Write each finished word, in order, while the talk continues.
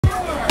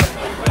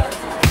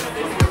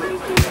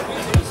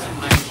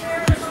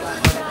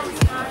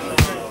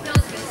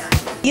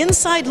The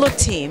Inside Look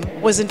team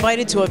was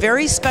invited to a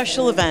very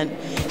special event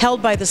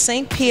held by the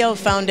St. Pio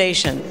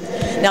Foundation.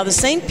 Now, the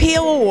St.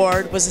 Pio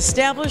Award was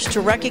established to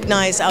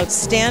recognize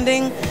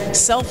outstanding,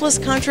 selfless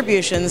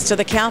contributions to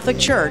the Catholic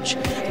Church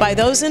by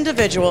those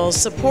individuals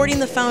supporting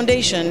the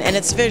foundation and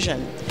its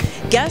vision.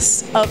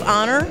 Guests of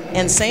honor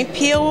and St.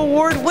 Pio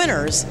Award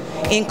winners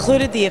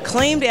included the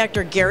acclaimed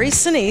actor Gary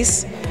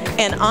Sinise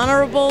and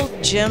Honorable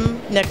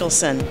Jim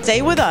Nicholson.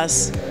 Stay with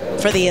us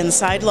for the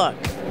Inside Look.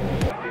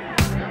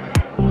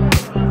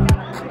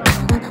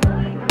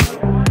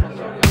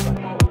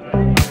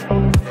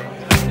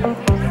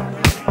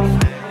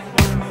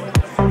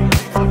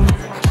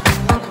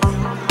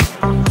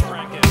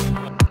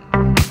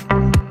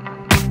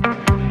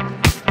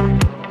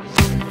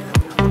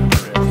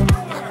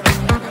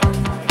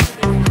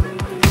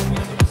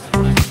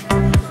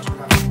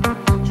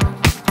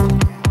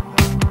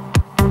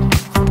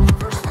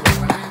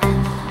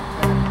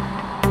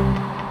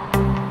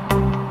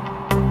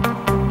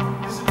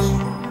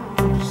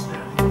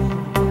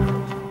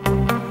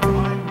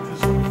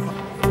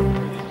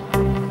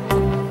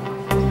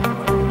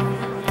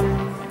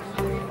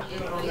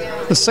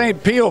 The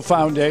St. Pio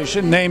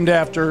Foundation, named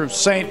after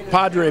St.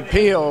 Padre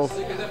Pio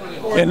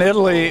in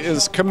Italy,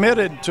 is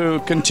committed to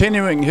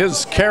continuing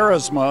his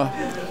charisma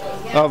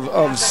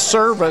of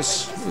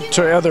service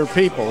to other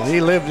people.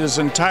 He lived his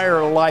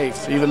entire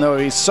life, even though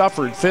he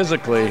suffered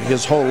physically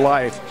his whole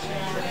life,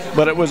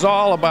 but it was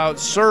all about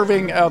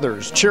serving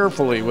others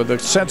cheerfully with a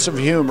sense of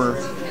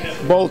humor,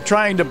 both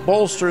trying to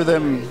bolster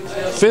them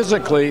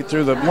physically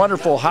through the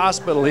wonderful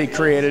hospital he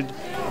created,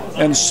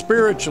 and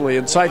spiritually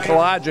and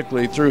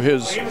psychologically through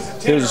his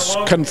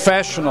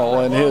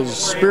confessional and his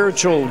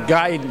spiritual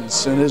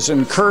guidance and his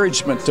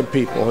encouragement to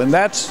people. And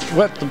that's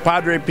what the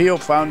Padre Pio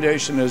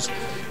Foundation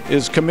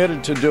is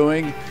committed to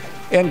doing,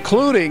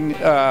 including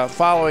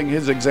following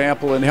his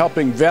example in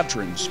helping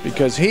veterans,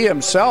 because he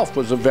himself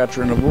was a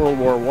veteran of World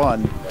War I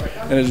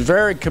and is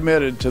very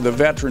committed to the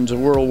veterans of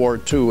World War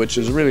II, which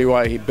is really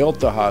why he built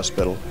the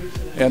hospital.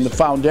 And the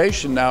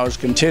foundation now is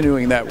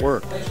continuing that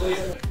work.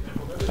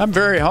 I'm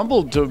very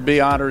humbled to be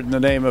honored in the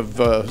name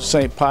of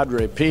St.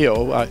 Padre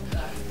Pio.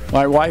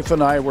 My wife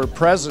and I were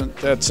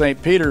present at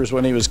St. Peter's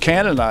when he was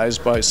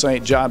canonized by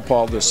St. John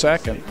Paul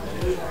II.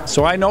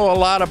 So I know a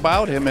lot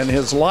about him and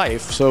his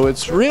life. So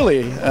it's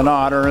really an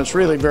honor, and it's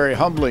really very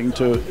humbling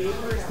to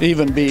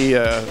even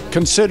be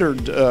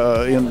considered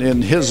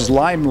in his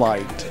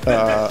limelight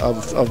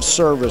of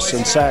service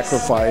and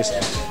sacrifice.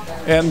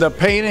 And the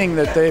painting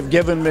that they've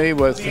given me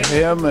with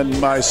him and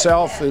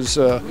myself is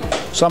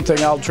something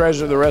I'll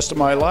treasure the rest of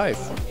my life.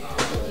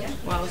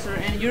 Wow, sir,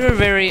 and you're a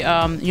very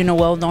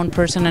well-known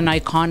person and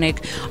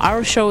iconic.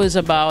 Our show is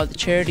about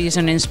charities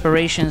and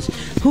inspirations.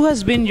 Who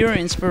has been your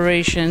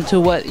inspiration to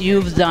what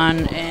you've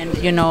done and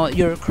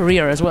your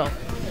career as well?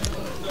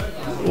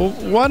 Well,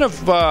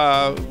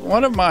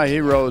 one of my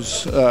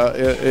heroes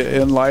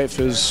in life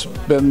has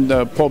been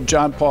Pope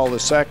John Paul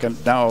II,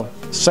 now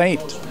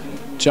Saint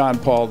John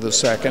Paul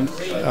II,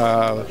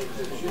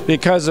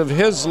 because of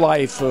his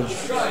life of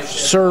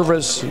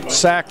service,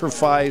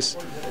 sacrifice,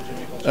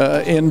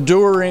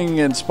 enduring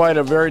in spite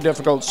of very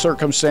difficult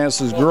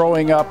circumstances,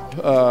 growing up,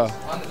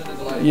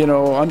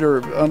 under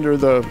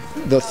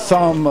the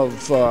thumb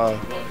of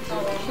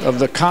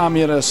the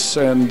communists,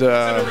 and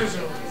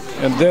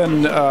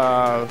then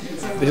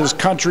his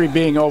country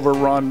being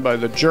overrun by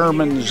the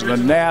Germans, the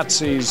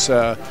Nazis,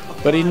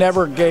 but he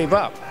never gave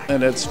up.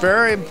 And it's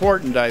very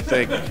important, I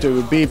think,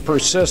 to be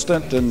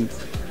persistent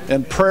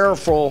and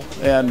prayerful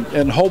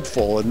and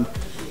hopeful. And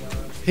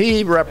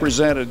he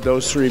represented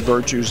those three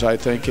virtues, I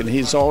think, and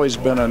he's always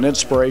been an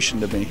inspiration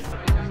to me.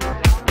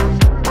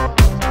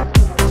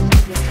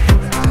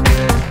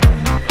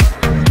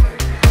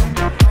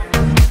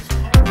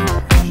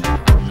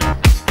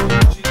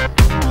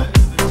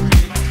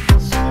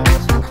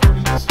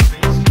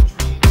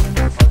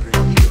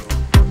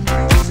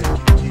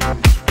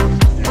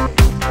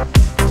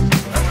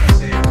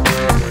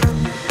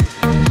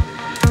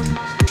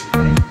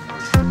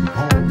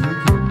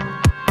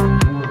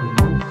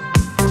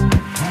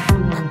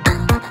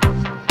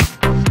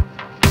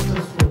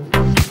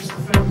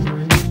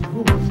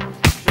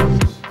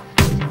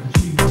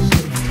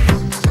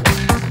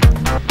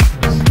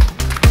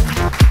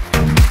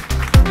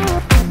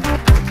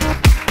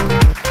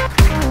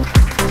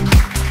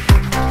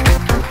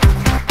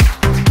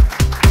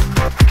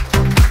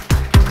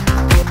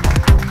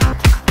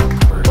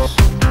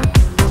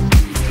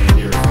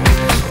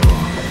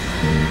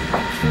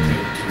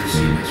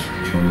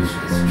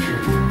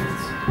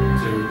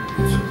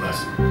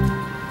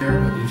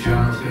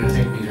 Luciano's going to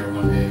take me there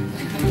one day.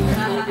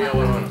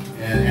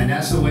 And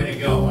that's the way to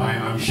go.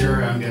 I'm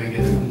sure I'm going to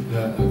get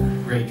a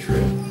great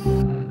trip. It's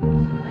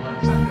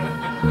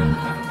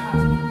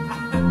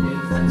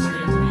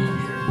great to be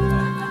here.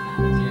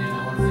 And I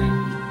want to thank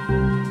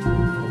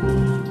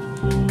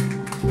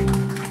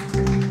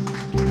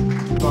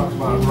you. Talk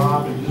about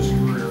Rob and his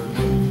career,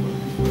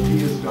 what he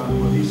has done,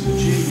 what he's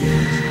achieved.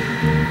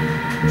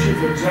 Chief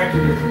the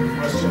executive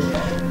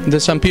question. The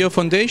San Pio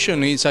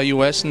Foundation is a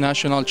U.S.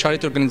 national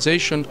charity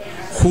organization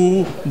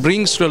who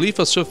brings relief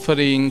of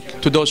suffering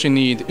to those in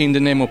need in the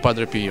name of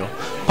Padre Pio.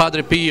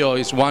 Padre Pio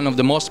is one of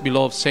the most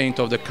beloved saints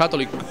of the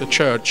Catholic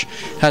Church,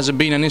 has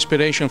been an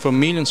inspiration for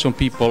millions of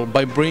people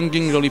by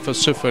bringing relief of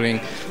suffering,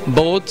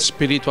 both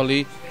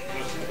spiritually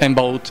and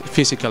both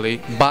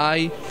physically,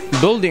 by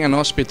building an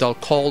hospital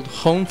called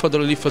Home for the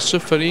Relief of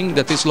Suffering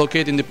that is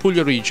located in the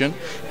Puglia region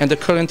and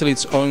that currently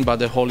it's owned by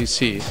the Holy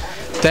See.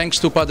 Thanks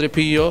to Padre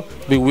Pio,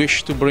 we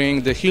wish to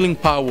bring the healing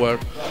power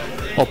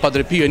of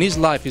Padre Pio and his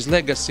life, his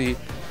legacy,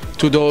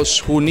 to those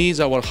who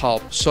need our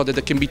help so that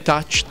they can be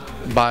touched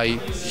by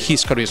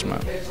his charisma.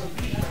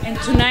 And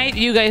tonight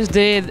you guys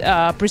did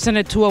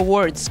presented 2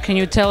 awards. Can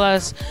you tell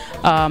us,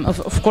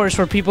 of course,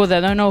 for people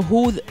that don't know,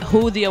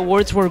 who the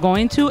awards were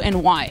going to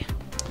and why?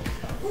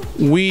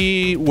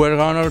 We were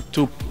honored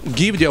to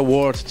give the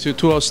award to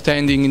 2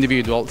 outstanding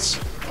individuals,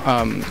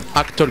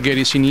 actor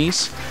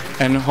Sinise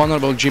and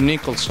Honorable Jim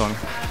Nicholson.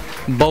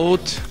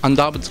 Both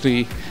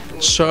undoubtedly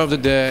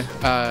served the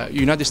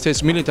United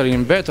States military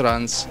and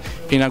veterans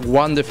in a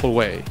wonderful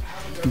way.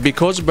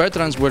 Because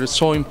veterans were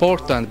so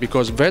important,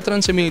 because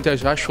veterans and military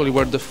actually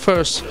were the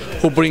first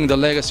who bring the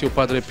legacy of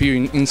Padre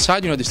Pio inside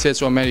the United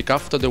States of America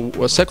after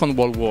the Second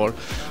World War,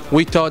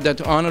 we thought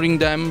that honoring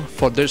them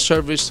for their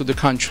service to the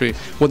country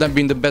would have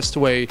been the best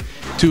way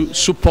to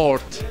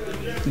support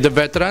the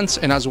veterans,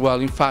 and as well,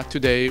 in fact,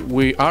 today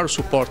we are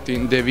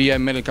supporting the VA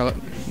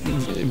Maryland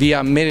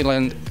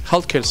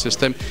healthcare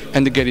system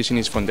and the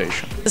Sinise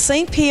Foundation. The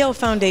St. Pio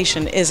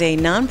Foundation is a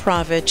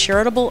nonprofit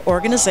charitable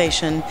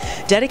organization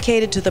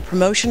dedicated to the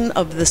promotion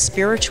of the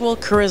spiritual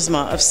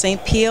charisma of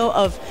St. Pio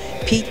of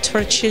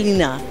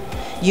Pietrelcina,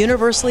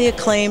 universally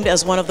acclaimed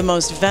as one of the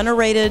most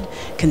venerated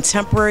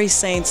contemporary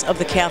saints of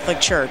the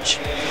Catholic Church.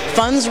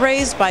 Funds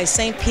raised by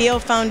St. Pio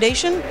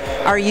Foundation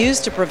are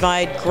used to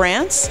provide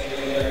grants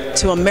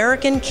to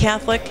American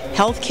Catholic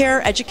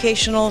healthcare,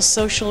 educational,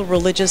 social,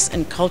 religious,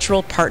 and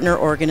cultural partner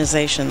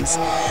organizations.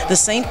 The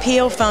St.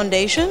 Pio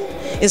Foundation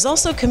is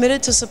also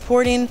committed to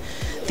supporting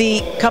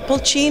the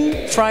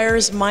Capuchin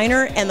Friars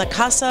Minor and the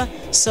Casa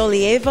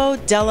Sollievo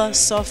della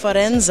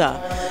Sofferenza,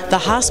 the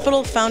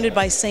hospital founded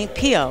by St.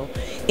 Pio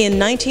in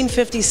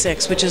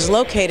 1956, which is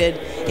located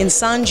in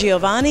San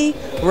Giovanni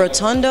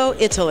Rotondo,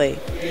 Italy.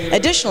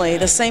 Additionally,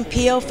 the St.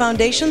 Pio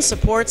Foundation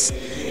supports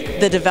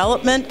the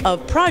development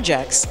of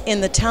projects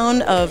in the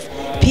town of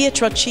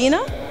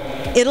Pietrelcina,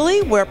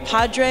 Italy, where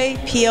Padre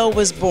Pio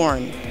was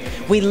born.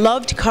 We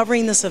loved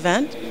covering this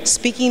event,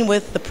 speaking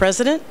with the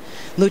president,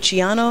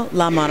 Luciano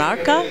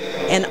LaMonarca,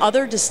 and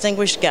other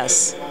distinguished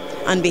guests.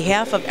 On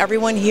behalf of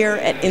everyone here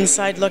at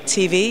Inside Look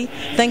TV,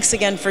 thanks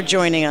again for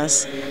joining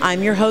us.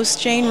 I'm your host,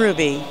 Jane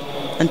Ruby.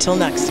 Until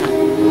next time.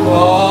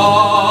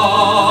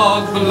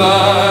 God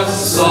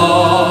bless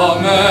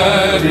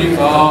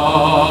America.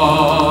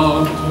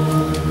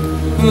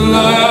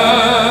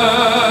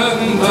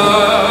 Land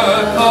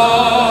that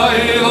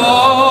I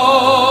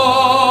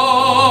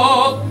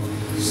love,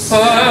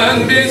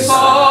 stand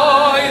beside